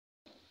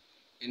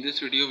In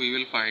this video we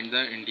will find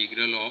the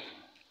integral of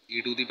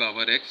e to the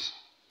power x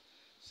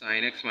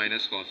sin x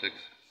minus cos x.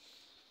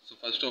 So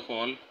first of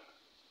all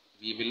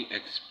we will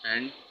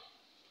expand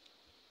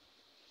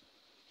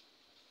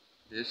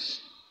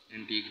this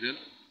integral.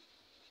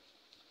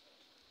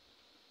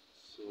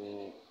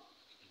 So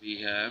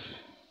we have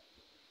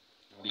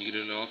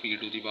integral of e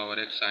to the power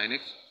x sin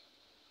x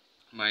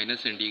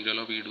minus integral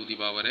of e to the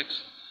power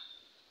x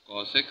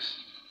cos x,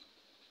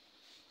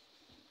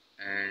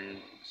 and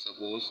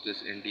suppose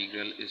this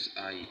integral is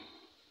I.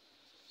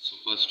 So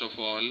first of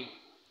all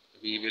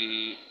we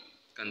will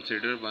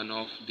consider one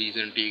of these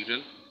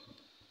integral.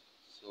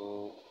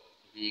 So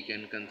we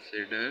can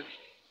consider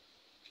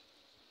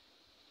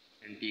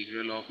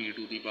integral of e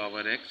to the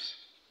power x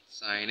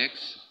sin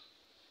x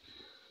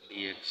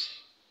dx.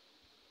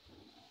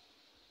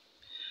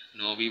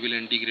 Now we will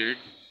integrate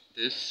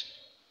this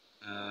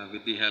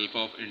with the help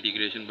of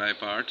integration by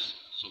parts.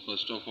 So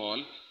first of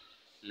all,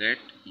 let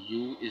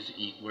u is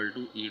equal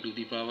to e to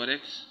the power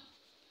x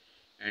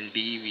and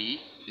dv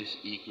is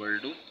equal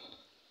to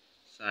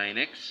sin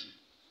x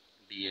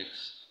dx.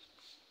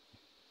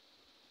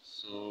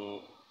 So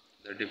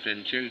the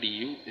differential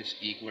du is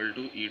equal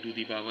to e to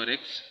the power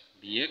x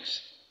dx,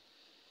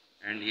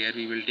 and here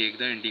we will take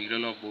the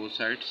integral of both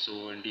sides.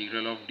 So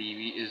integral of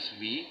dv is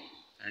v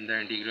and the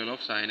integral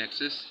of sin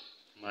x is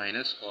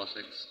minus cos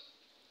x.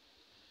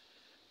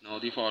 Now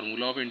the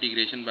formula of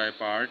integration by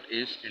part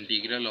is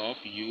integral of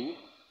u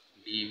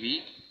dv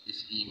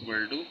is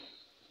equal to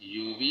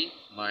uv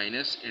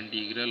minus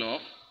integral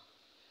of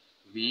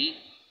v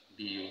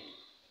du.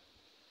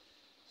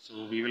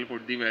 So we will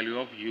put the value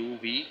of u,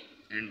 v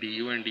and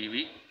du and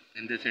dv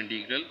in this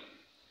integral.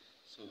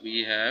 So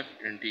we have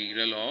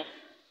integral of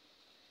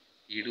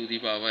e to the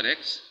power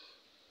x,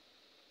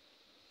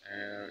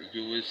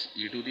 u is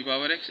e to the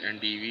power x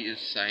and dv is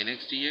sin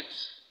x dx.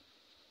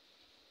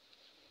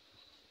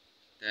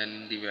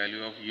 Then the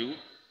value of u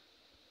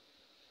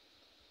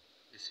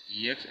is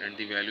ex and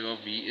the value of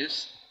v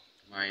is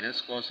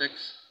minus cos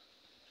x.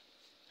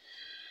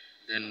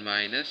 Then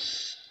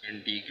minus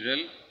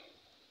integral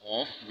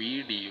of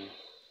v du.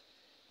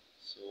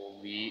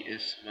 So v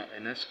is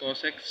minus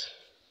cos x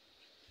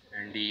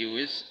and du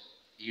is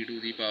e to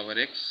the power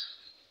x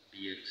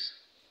dx.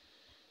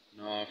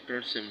 Now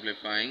after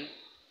simplifying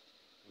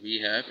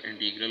we have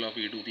integral of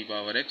e to the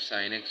power x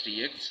sin x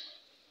dx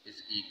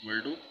is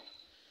equal to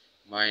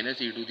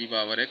minus e to the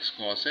power x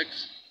cos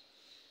x,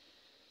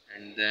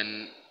 and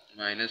then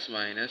minus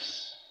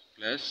minus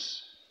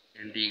plus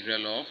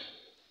integral of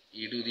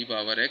e to the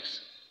power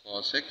x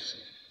cos x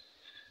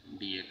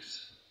dx.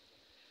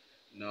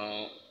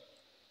 Now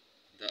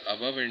the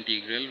above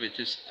integral, which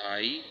is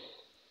I,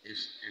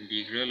 is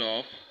integral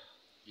of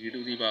e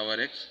to the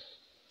power x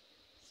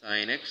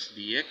sin x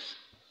dx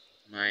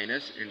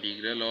minus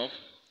integral of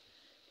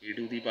e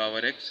to the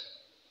power x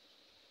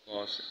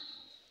cos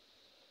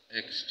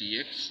x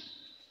dx.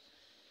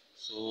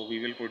 So we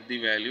will put the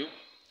value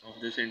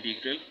of this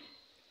integral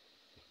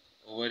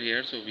over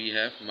here. So we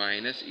have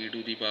minus e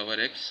to the power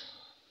x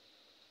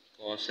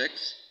cos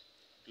x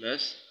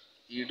plus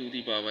e to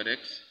the power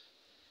x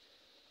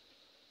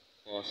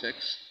cos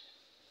x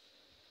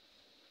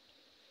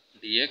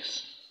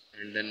dx,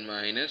 and then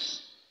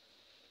minus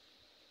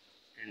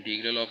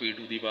integral of e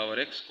to the power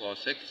x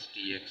cos x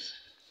dx.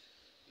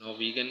 Now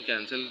we can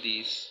cancel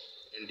these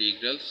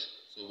integrals.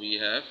 So we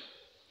have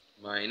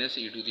minus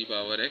e to the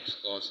power x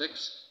cos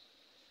x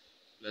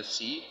plus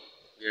c,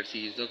 where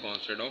c is the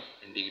constant of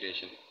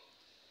integration.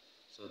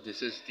 So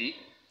this is the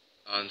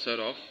answer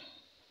of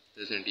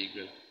this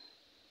integral.